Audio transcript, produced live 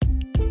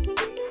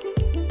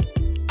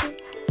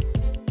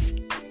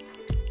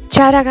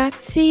Ciao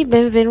ragazzi,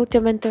 benvenuti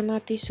o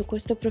bentornati su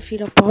questo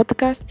profilo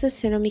podcast.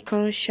 Se non mi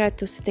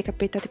conoscete o siete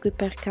capitati qui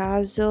per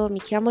caso, mi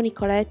chiamo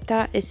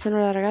Nicoletta e sono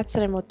la ragazza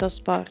del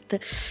motorsport.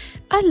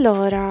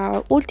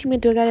 Allora, ultime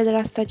 2 gare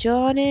della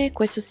stagione,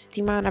 questa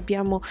settimana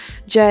abbiamo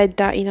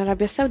Jeddah in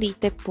Arabia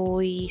Saudita e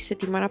poi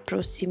settimana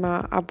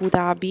prossima Abu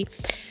Dhabi.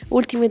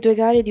 Ultime 2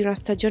 gare di una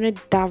stagione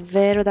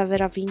davvero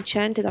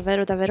avvincente,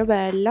 davvero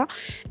bella,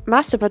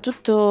 ma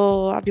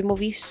soprattutto abbiamo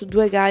visto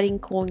 2 gare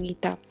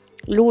incognita.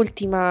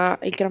 L'ultima,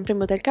 il Gran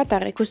Premio del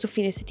Qatar, e questo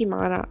fine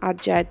settimana a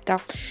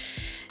Jeddah.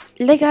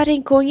 Le gare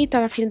incognite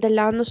alla fine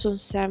dell'anno sono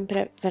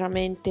sempre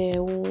veramente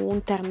un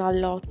terno al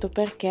lotto,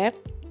 perché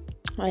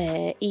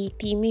i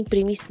team in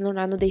primis non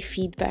hanno dei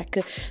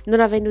feedback. Non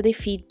avendo dei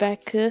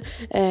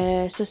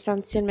feedback,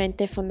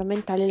 sostanzialmente è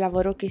fondamentale il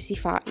lavoro che si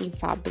fa in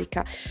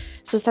fabbrica.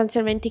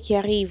 Sostanzialmente chi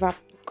arriva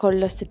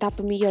col setup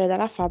migliore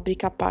dalla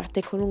fabbrica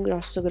parte con un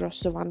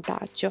grosso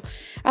vantaggio.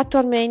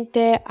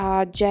 Attualmente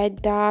a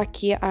Jeddah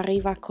chi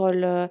arriva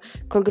col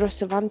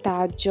grosso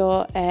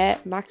vantaggio è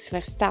Max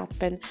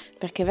Verstappen,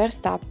 perché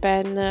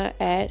Verstappen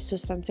è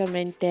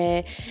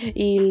sostanzialmente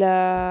il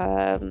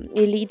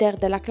leader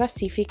della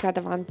classifica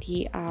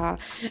davanti a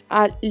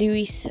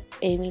Lewis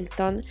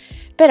Hamilton.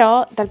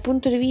 Però dal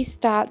punto di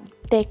vista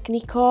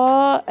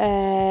tecnico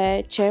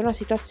c'è una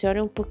situazione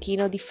un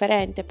pochino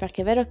differente,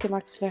 perché è vero che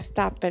Max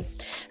Verstappen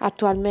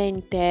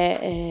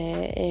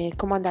attualmente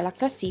comanda la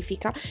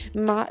classifica,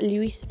 ma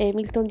Lewis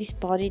Hamilton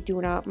dispone di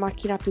una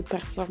macchina più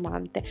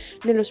performante,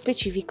 nello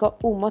specifico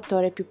un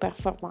motore più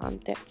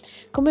performante.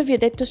 Come vi ho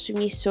detto sui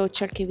miei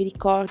social, che vi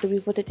ricordo vi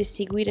potete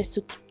seguire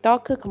su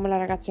TikTok come la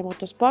ragazza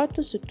motorsport,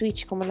 su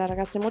Twitch come la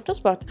ragazza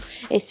motorsport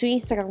e su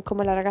Instagram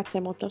come la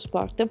ragazza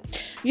motorsport,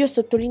 vi ho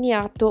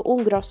sottolineato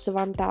un grosso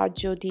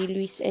vantaggio di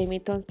Lewis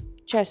Hamilton,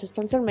 cioè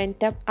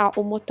sostanzialmente ha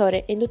un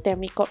motore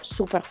endotermico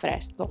super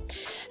fresco.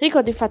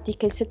 Ricordo infatti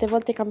che il 7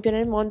 volte campione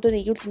del mondo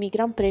negli ultimi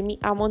Gran Premi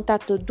ha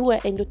montato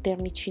 2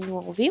 endotermici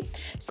nuovi,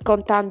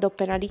 scontando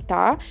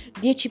penalità.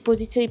 10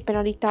 posizioni di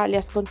penalità le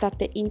ha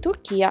scontate in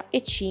Turchia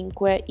e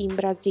 5 in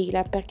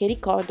Brasile, perché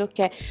ricordo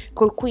che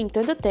col quinto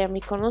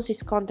endotermico non si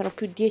scontano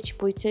più 10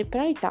 posizioni di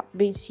penalità,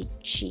 bensì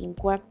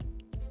 5.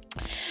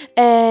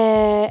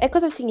 E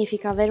cosa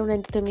significa avere un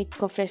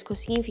endotermico fresco?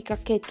 Significa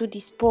che tu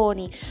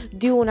disponi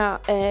di un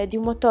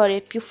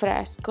motore più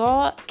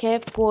fresco che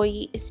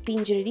puoi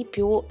spingere di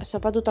più,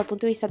 soprattutto dal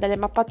punto di vista delle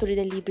mappature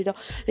dell'ibrido.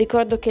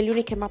 Ricordo che le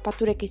uniche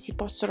mappature che si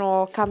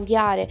possono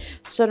cambiare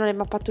sono le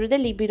mappature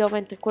dell'ibrido,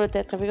 mentre quello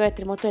tra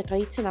virgolette il motore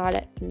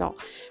tradizionale no.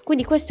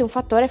 Quindi questo è un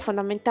fattore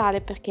fondamentale,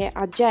 perché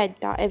a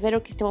Jeddah è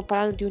vero che stiamo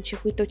parlando di un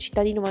circuito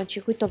cittadino, ma è un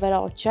circuito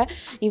veloce,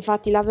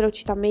 infatti la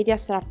velocità media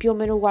sarà più o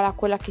meno uguale a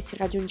quella che si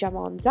raggiunge a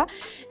Monza,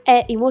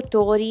 e i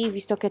motori,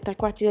 visto che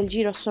 3/4 del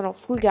giro sono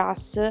full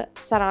gas,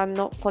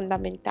 saranno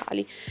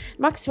fondamentali.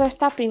 Max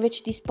Verstappen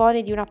invece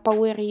dispone di una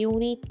power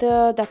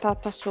unit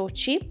datata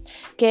Sochi,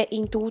 che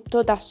in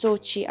tutto da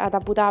Sochi ad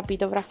Abu Dhabi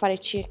dovrà fare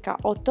circa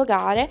 8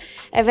 gare.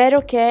 È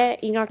vero che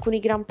in alcuni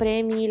Gran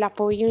Premi la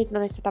power unit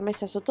non è stata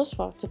messa sotto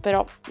sforzo,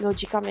 però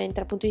logicamente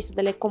dal punto di vista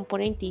delle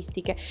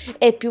componentistiche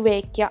è più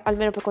vecchia,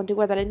 almeno per quanto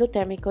riguarda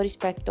l'endotermico,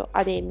 rispetto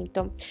ad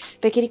Hamilton,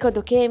 perché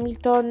ricordo che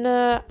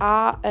Hamilton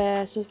ha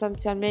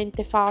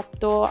sostanzialmente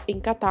fatto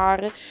in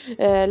Qatar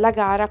la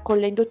gara con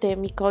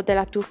l'endotermico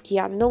della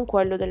Turchia, non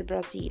quello del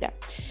Brasile.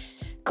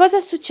 Cosa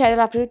succede?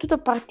 Allora, prima di tutto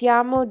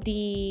parliamo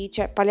di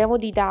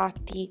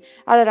dati.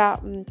 Allora,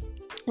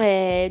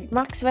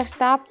 Max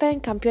Verstappen,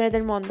 campione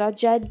del mondo a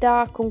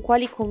Jeddah, con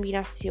quali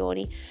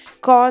combinazioni?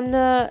 Con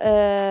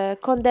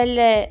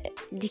delle,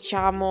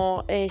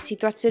 diciamo,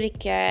 situazioni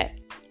che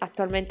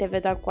attualmente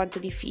vedo alquanto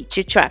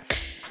difficili, cioè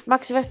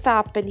Max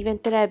Verstappen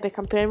diventerebbe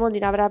campione del mondo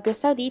in Arabia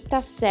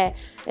Saudita se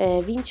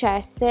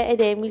vincesse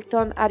ed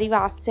Hamilton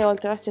arrivasse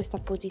oltre la sesta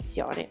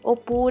posizione,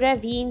 oppure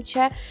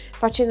vince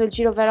facendo il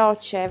giro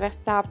veloce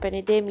Verstappen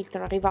ed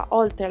Hamilton arriva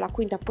oltre la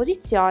quinta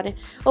posizione,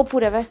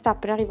 oppure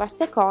Verstappen arriva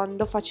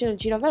secondo facendo il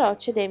giro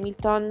veloce ed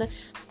Hamilton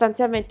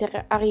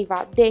sostanzialmente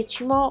arriva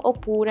decimo,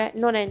 oppure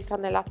non entra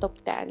nella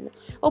top 10,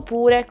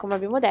 oppure come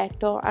abbiamo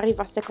detto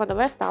arriva secondo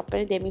Verstappen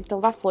ed Hamilton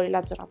va fuori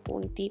la zona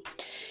punti.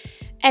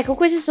 Ecco,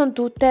 queste sono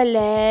tutte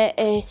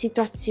le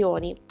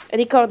situazioni.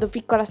 Ricordo,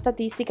 piccola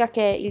statistica,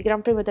 che il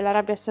Gran Premio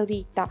dell'Arabia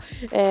Saudita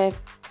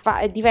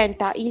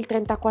diventa il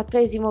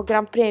 34esimo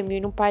Gran Premio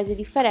in un paese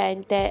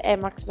differente, e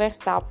Max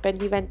Verstappen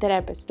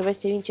diventerebbe, se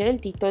dovesse vincere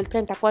il titolo, il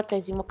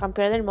 34esimo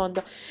campione del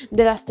mondo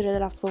della storia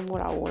della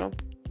Formula 1.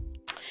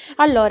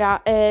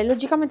 Allora,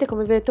 logicamente,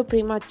 come vi ho detto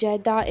prima,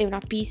 Jeddah è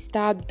una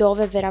pista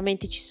dove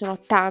veramente ci sono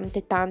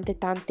tante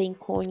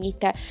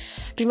incognite.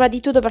 Prima di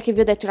tutto perché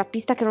vi ho detto è una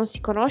pista che non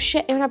si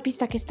conosce, è una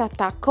pista che è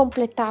stata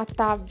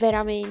completata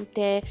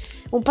veramente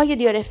un paio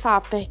di ore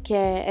fa,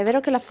 perché è vero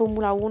che la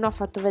Formula 1 ha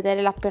fatto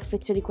vedere la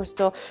perfezione di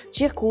questo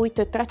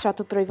circuito e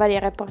tracciato, però i vari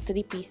report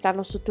di pista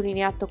hanno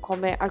sottolineato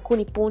come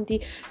alcuni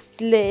punti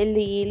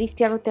li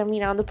stiano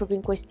terminando proprio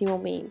in questi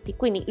momenti.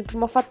 Quindi il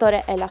primo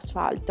fattore è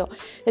l'asfalto.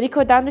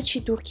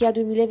 Ricordandoci, Turchia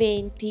Turchia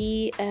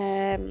 2020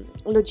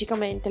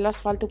 logicamente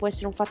l'asfalto può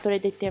essere un fattore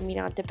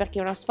determinante, perché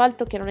un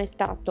asfalto che non è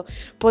stato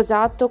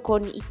posato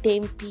con i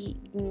tempi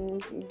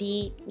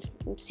di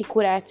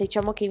sicurezza,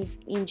 diciamo che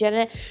in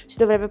genere si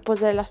dovrebbe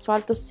posare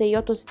l'asfalto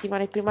 6-8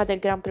 settimane prima del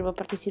Gran Premio,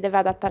 perché si deve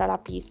adattare alla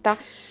pista.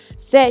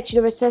 Se ci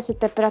dovessero essere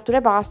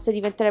temperature basse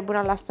diventerebbe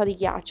una lastra di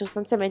ghiaccio,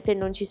 sostanzialmente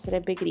non ci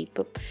sarebbe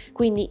grip.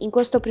 Quindi in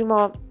questo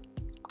primo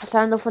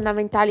saranno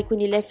fondamentali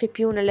quindi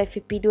l'FP1 e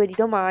l'FP2 di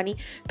domani,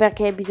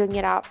 perché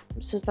bisognerà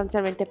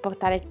sostanzialmente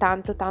portare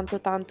tanto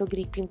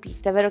grip in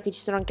pista. È vero che ci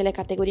sono anche le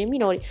categorie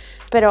minori,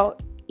 però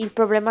il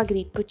problema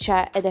grip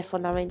c'è ed è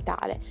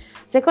fondamentale.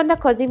 Seconda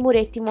cosa, i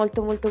muretti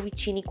molto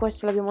vicini.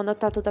 Questo l'abbiamo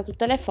notato da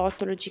tutte le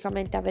foto.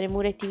 Logicamente avere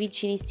muretti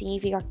vicini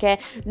significa che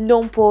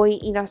non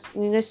puoi in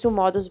nessun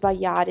modo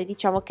sbagliare.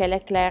 Diciamo che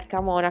Leclerc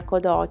a Monaco,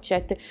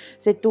 Docet,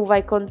 se tu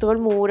vai contro il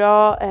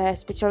muro,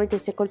 specialmente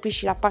se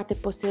colpisci la parte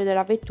posteriore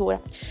della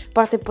vettura,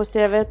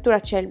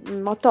 c'è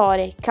il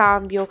motore, il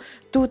cambio,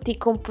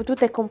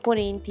 tutte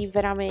componenti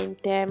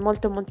veramente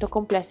molto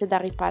complesse da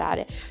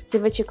riparare. Se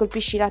invece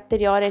colpisci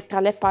l'anteriore, tra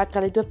le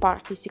due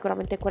parti,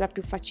 sicuramente quella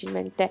più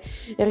facilmente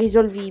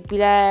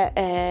risolvibile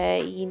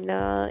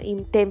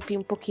in tempi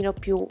un pochino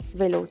più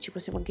veloci,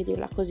 possiamo anche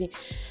dirla così.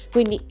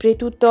 Quindi prima di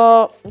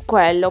tutto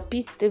quello,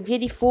 vie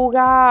di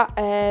fuga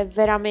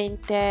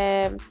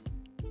veramente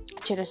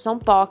ce ne sono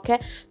poche.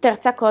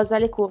 Terza cosa,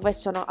 le curve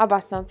sono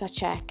abbastanza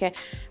cieche,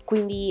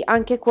 quindi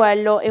anche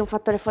quello è un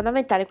fattore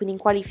fondamentale. Quindi in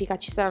qualifica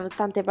ci saranno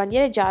tante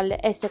bandiere gialle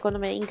e secondo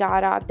me in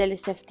gara delle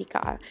safety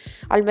car,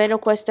 almeno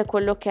questo è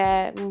quello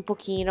che un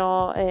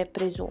pochino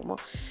presumo.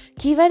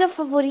 Chi vedo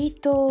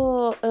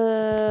favorito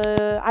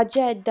a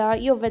Jeddah?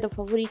 Io vedo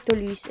favorito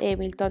Lewis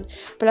Hamilton,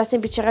 per la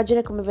semplice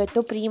ragione, come ho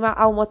detto prima,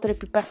 ha un motore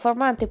più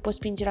performante, può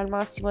spingere al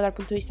massimo dal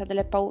punto di vista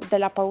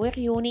della power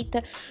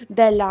unit,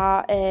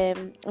 della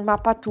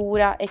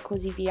mappatura e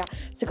così via.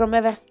 Secondo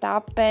me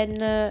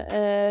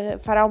Verstappen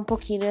farà un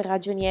pochino il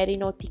ragioniere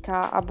in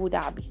ottica Abu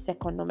Dhabi,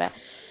 secondo me.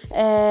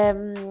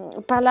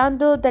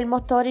 Parlando del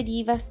motore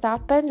di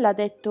Verstappen, l'ha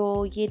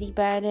detto ieri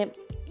bene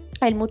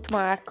Helmut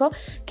Marko,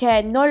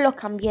 che non lo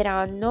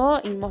cambieranno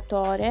il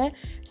motore.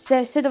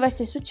 Se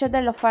dovesse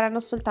succedere lo faranno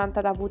soltanto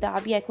ad Abu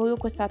Dhabi. Ecco, io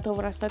questa trovo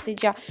una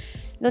strategia,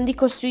 non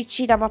dico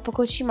suicida, ma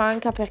poco ci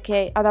manca,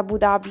 perché ad Abu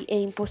Dhabi è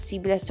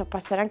impossibile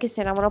sorpassare, anche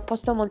se era un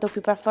posto molto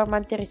più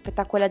performante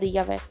rispetto a quella degli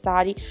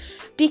avversari.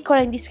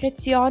 Piccola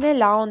indiscrezione,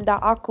 la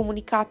Honda ha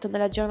comunicato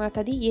nella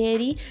giornata di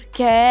ieri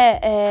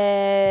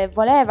che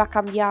voleva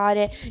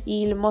cambiare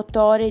il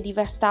motore di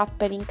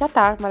Verstappen in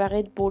Qatar, ma la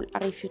Red Bull ha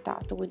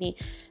rifiutato. Quindi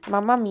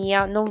mamma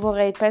mia, non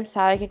vorrei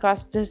pensare che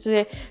cosa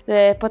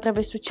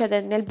potrebbe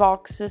succedere nel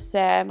box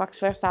se Max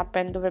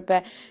Verstappen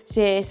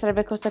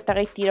sarebbe costretto a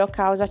ritiro a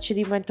causa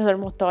cedimento del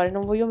motore.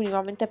 Non voglio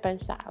minimamente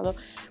pensarlo,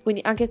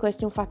 quindi anche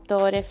questo è un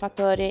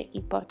fattore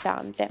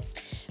importante.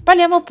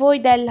 Parliamo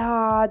poi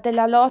della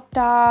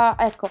lotta.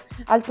 Ecco,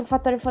 altro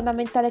fattore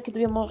fondamentale che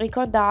dobbiamo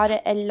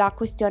ricordare è la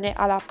questione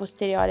alla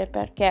posteriore,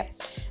 perché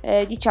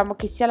diciamo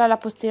che sia l'ala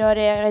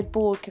posteriore Red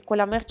Bull che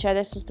quella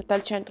Mercedes sono state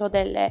al centro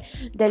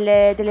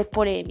delle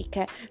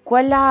polemiche.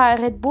 Quella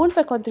Red Bull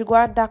per quanto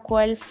riguarda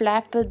quel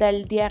flap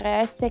del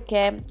DRS,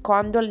 che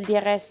quando il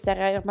DRS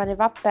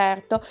rimaneva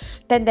aperto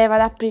tendeva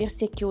ad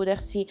aprirsi e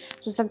chiudersi.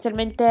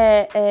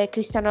 Sostanzialmente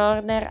Christian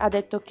Horner ha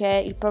detto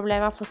che il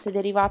problema fosse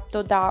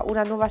derivato da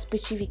una nuova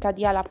specifica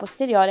di ala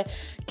posteriore,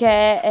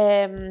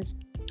 che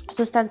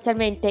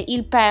sostanzialmente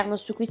il perno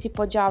su cui si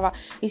poggiava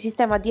il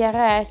sistema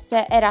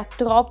DRS era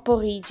troppo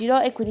rigido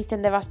e quindi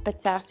tendeva a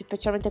spezzarsi,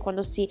 specialmente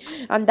quando si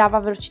andava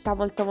a velocità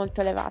molto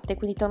elevate.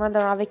 Quindi, tornando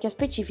a una vecchia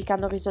specifica,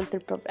 hanno risolto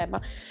il problema.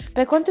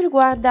 Per quanto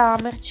riguarda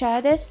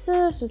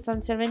Mercedes,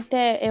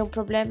 sostanzialmente è un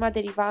problema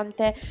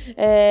derivante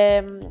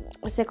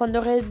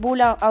secondo Red Bull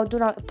ad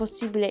una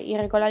possibile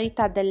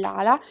irregolarità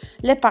dell'ala,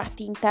 le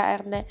parti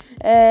interne.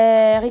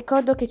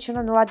 Ricordo che c'è una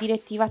nuova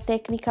direttiva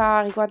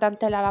tecnica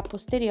riguardante l'ala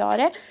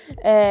posteriore,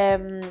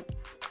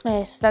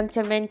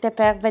 sostanzialmente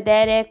per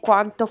vedere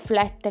quanto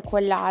flette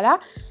quell'ala.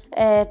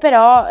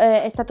 Però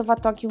è stato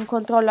fatto anche un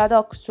controllo ad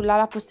hoc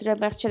sull'ala posteriore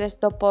Mercedes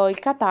dopo il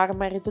Qatar,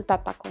 ma è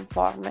risultata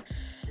conforme.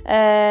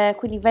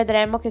 Quindi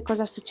vedremo che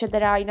cosa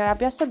succederà in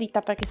Arabia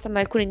Saudita, perché stanno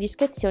alcune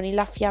indiscrezioni.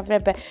 La FIA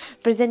avrebbe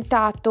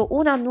presentato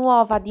una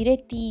nuova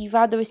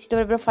direttiva dove si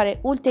dovrebbero fare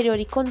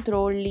ulteriori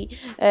controlli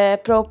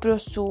proprio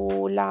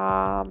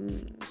sull'ala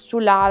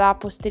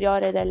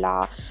posteriore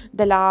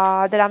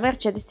della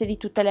Mercedes e di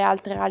tutte le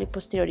altre ali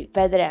posteriori.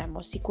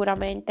 Vedremo,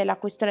 sicuramente la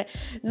questione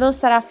non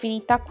sarà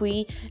finita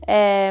qui.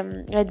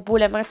 Red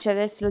Bull e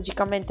Mercedes,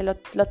 logicamente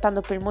lottando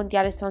per il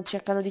mondiale, stanno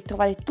cercando di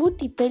trovare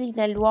tutti i peli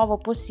nell'uovo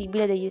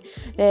possibile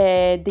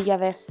degli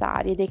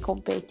avversari e dei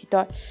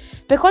competitor.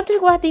 Per quanto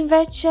riguarda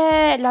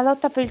invece la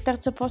lotta per il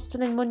terzo posto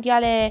nel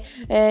mondiale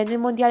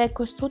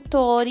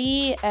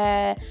costruttori,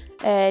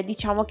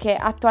 diciamo che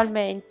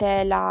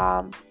attualmente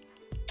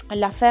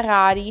la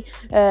Ferrari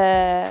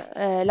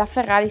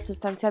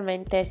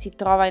sostanzialmente si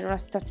trova in una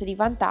situazione di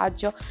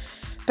vantaggio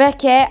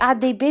perché ha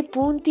dei bei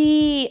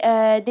punti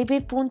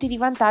di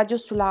vantaggio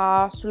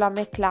sulla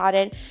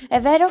McLaren. È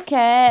vero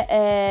che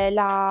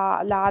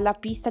la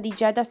pista di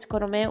Jeddah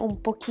secondo me un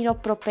pochino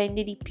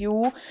propende di più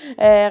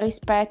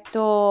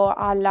rispetto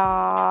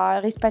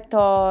alla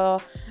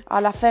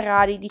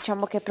Ferrari,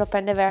 diciamo che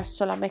propende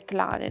verso la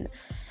McLaren.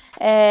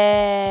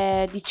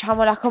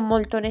 Diciamola con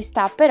molta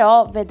onestà,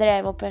 però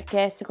vedremo,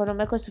 perché secondo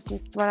me questo fine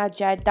settimana a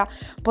Jeddah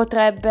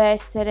potrebbe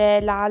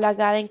essere la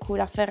gara in cui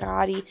la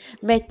Ferrari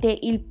mette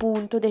il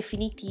punto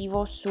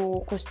definitivo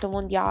su questo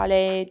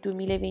mondiale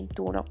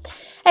 2021.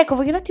 Ecco,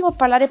 voglio un attimo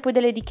parlare poi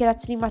delle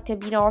dichiarazioni di Mattia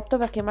Binotto,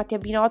 perché Mattia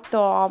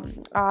Binotto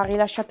ha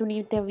rilasciato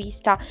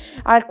un'intervista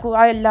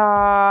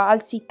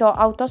al sito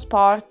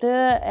Autosport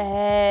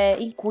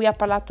in cui ha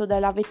parlato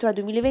della vettura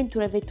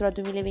 2021 e vettura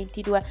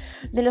 2022.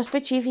 Nello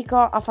specifico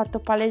ha fatto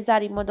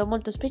palesare in modo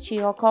molto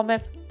specifico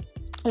come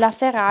la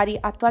Ferrari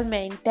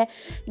attualmente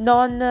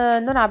non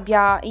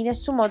abbia in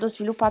nessun modo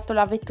sviluppato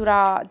la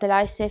vettura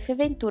della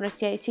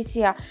SF21 e si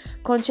sia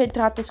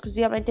concentrata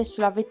esclusivamente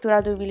sulla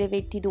vettura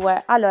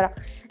 2022. Allora,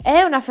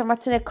 è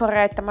un'affermazione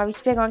corretta, ma vi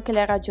spiego anche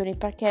le ragioni,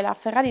 perché la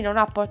Ferrari non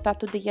ha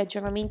portato degli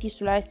aggiornamenti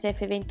sulla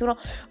SF21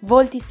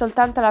 volti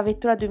soltanto alla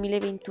vettura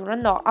 2021,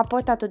 no, ha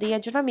portato degli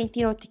aggiornamenti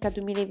in ottica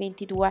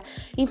 2022.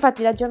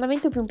 Infatti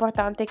l'aggiornamento più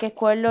importante, che è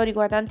quello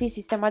riguardante il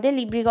sistema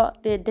dell'ibrido,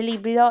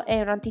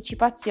 è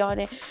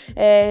un'anticipazione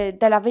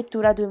della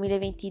vettura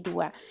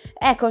 2022.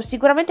 Ecco,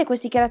 sicuramente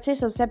queste dichiarazioni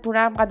sono sempre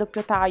un'arma a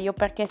doppio taglio,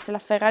 perché se la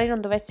Ferrari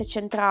non dovesse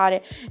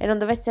centrare e non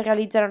dovesse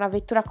realizzare una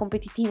vettura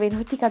competitiva in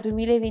ottica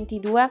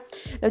 2022,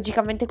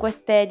 logicamente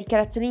queste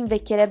dichiarazioni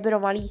invecchierebbero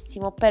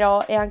malissimo,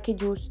 però è anche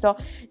giusto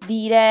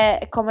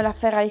dire come la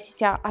Ferrari si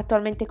sia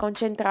attualmente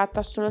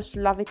concentrata solo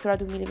sulla vettura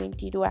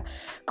 2022.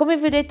 Come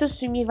vi ho detto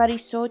sui miei vari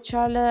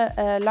social,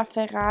 la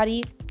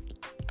Ferrari,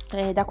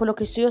 da quello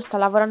che so io, sta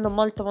lavorando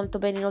molto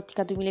bene in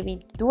ottica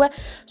 2022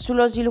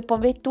 sullo sviluppo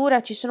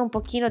vettura. Ci sono un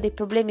pochino dei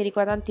problemi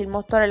riguardanti il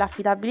motore e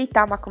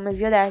l'affidabilità, ma come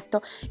vi ho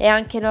detto è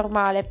anche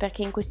normale,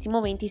 perché in questi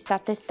momenti sta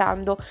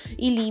testando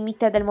il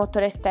limite del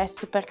motore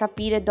stesso per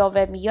capire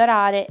dove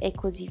migliorare e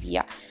così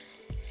via.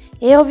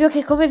 È ovvio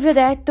che, come vi ho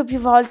detto più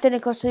volte nel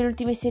corso delle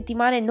ultime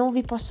settimane, non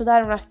vi posso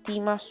dare una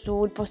stima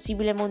sul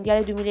possibile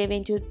mondiale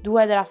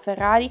 2022 della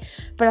Ferrari,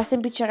 per la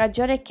semplice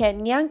ragione che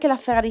neanche la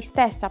Ferrari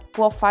stessa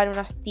può fare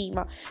una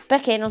stima,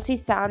 perché non si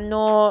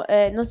sanno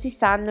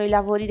i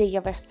lavori degli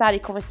avversari,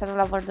 come stanno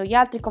lavorando gli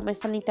altri, come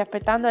stanno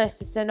interpretando le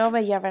stesse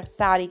norme gli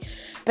avversari,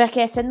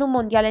 perché essendo un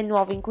mondiale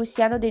nuovo in cui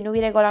si hanno dei nuovi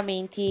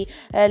regolamenti,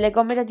 le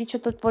gomme da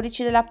 18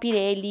 pollici della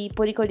Pirelli,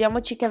 poi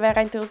ricordiamoci che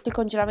verrà introdotto il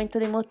congelamento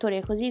dei motori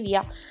e così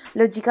via,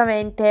 logicamente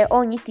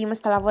ogni team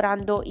sta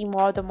lavorando in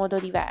modo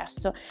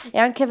diverso. È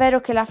anche vero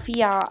che la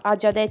FIA ha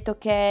già detto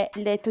che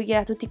le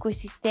toglierà tutti quei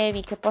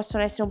sistemi che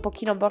possono essere un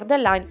pochino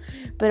borderline,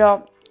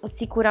 però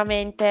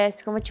sicuramente,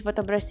 siccome ci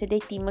potrebbero essere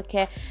dei team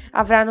che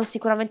avranno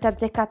sicuramente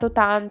azzeccato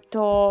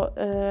tanto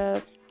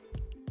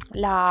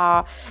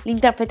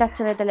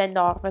l'interpretazione delle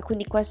norme,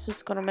 quindi questo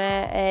secondo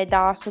me è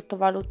da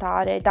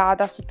sottovalutare, da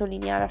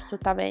sottolineare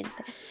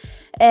assolutamente.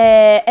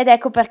 Ed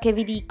ecco perché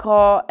vi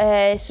dico,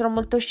 sono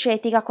molto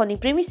scettica quando in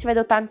primis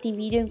vedo tanti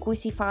video in cui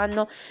si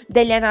fanno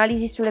delle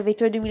analisi sulle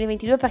vetture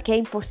 2022, perché è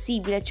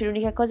impossibile, cioè le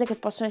uniche cose che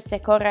possono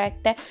essere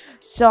corrette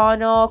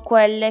sono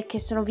quelle che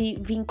sono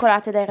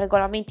vincolate dai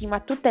regolamenti, ma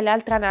tutte le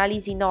altre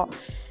analisi no.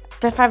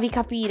 Per farvi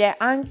capire,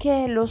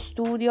 anche lo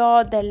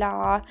studio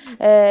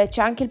c'è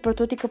anche il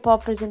prototipo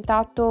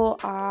presentato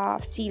a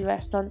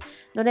Silverstone,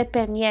 non è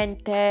per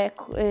niente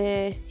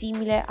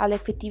simile alle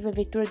effettive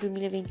vetture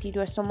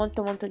 2022, sono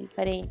molto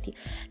differenti.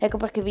 Ecco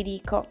perché vi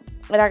dico,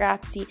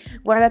 ragazzi,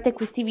 guardate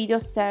questi video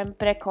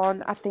sempre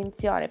con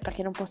attenzione,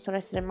 perché non possono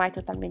essere mai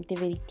totalmente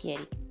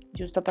veritieri.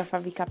 Giusto per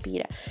farvi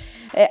capire.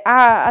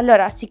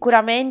 Allora,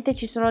 sicuramente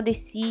ci sono dei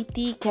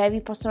siti che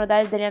vi possono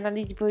dare delle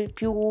analisi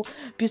più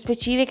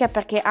specifiche,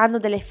 perché hanno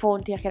delle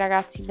fonti, perché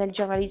ragazzi nel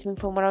giornalismo in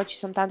Formula 1 ci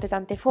sono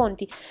tante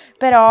fonti,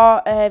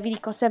 però vi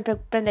dico sempre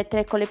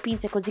prendetele con le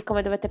pinze, così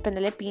come dovete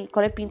prendere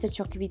con le pinze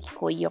ciò che vi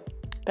dico io,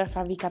 per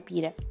farvi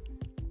capire.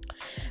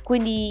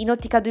 Quindi in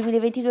ottica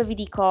 2022 vi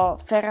dico,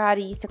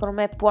 Ferrari secondo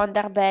me può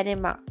andare bene,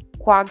 ma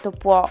quanto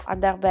può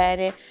andare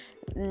bene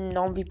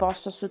non vi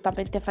posso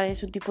assolutamente fare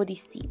nessun tipo di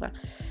stima.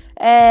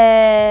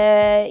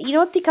 In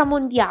ottica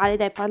mondiale,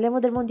 dai, parliamo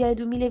del mondiale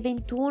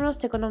 2021.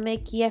 Secondo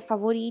me chi è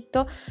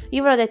favorito?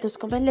 Io ve l'ho detto,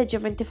 secondo me è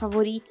leggermente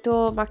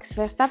favorito Max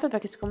Verstappen,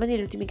 perché secondo me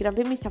negli ultimi Gran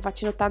Premi sta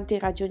facendo tanto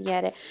il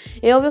ragioniere.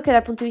 È ovvio che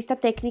dal punto di vista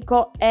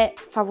tecnico è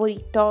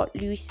favorito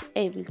Lewis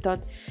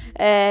Hamilton.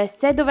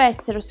 Se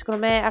dovessero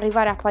secondo me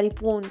arrivare a pari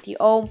punti,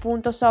 o un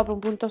punto sopra un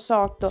punto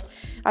sotto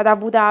ad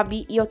Abu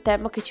Dhabi, io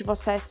temo che ci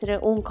possa essere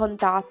un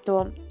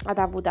contatto ad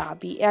Abu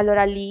Dhabi, e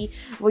allora lì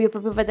voglio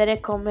proprio vedere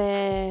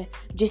come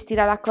gestirà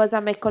la cosa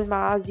Michael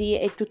Masi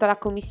e tutta la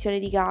commissione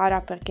di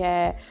gara,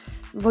 perché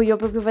voglio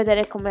proprio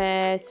vedere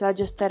come se la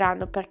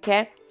gestiranno,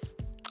 perché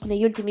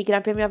negli ultimi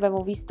Gran Premi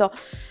abbiamo visto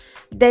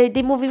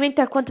dei movimenti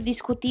alquanto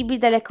discutibili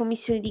delle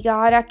commissioni di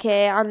gara,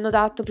 che hanno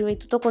dato prima di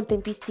tutto con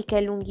tempistiche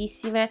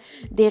lunghissime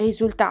dei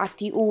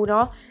risultati,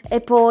 uno,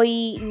 e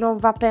poi non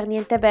va per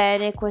niente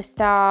bene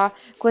questa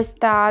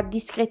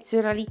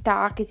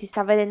discrezionalità che si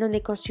sta vedendo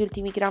nei corsi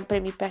ultimi Gran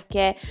Premi,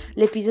 perché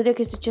l'episodio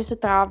che è successo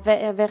tra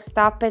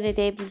Verstappen ed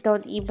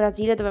Hamilton in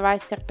Brasile doveva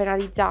essere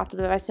penalizzato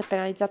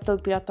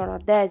il pilota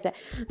olandese,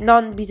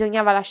 non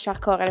bisognava lasciar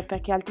correre,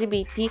 perché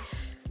altrimenti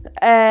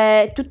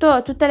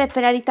tutte le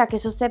penalità che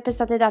sono sempre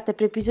state date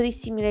per episodi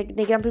simili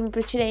nei Gran Premi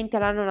precedenti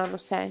allora non hanno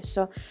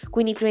senso.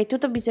 Quindi prima di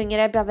tutto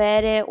bisognerebbe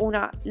avere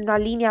una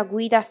linea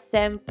guida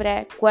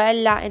sempre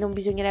quella, e non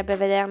bisognerebbe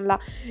vederla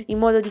in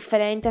modo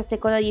differente a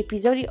seconda degli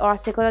episodi o a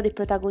seconda dei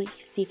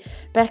protagonisti,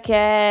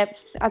 perché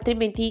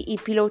altrimenti i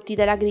piloti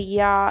della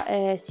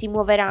griglia si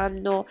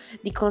muoveranno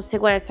di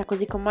conseguenza,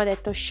 così come ha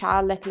detto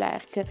Charles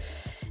Leclerc.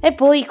 E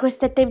poi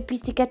queste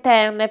tempistiche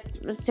eterne,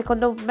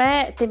 secondo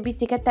me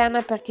tempistiche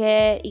eterne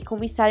perché i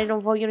commissari non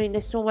vogliono in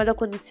nessun modo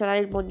condizionare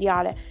il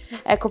mondiale.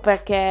 Ecco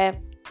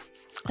perché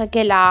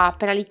anche la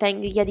penalità in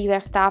griglia di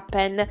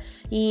Verstappen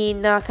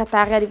in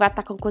Qatar è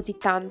arrivata con così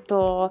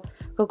tanto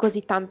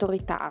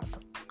ritardo,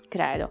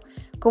 credo.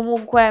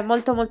 Comunque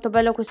molto molto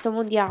bello questo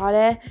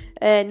mondiale,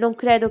 non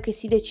credo che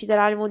si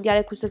deciderà il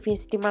mondiale questo fine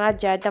settimana a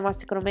Jeddah, ma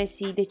secondo me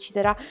si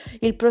deciderà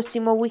il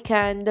prossimo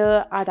weekend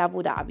ad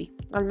Abu Dhabi,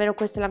 almeno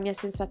questa è la mia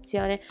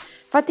sensazione.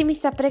 Fatemi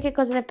sapere che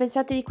cosa ne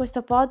pensate di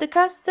questo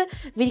podcast,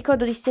 vi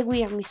ricordo di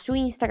seguirmi su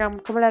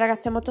Instagram come la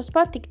ragazza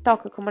motorsport,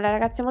 TikTok come la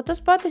ragazza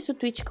motorsport e su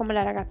Twitch come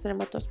la ragazza del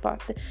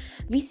motorsport.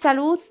 Vi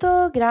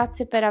saluto,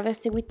 grazie per aver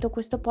seguito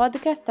questo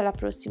podcast, alla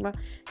prossima,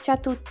 ciao a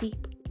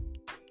tutti!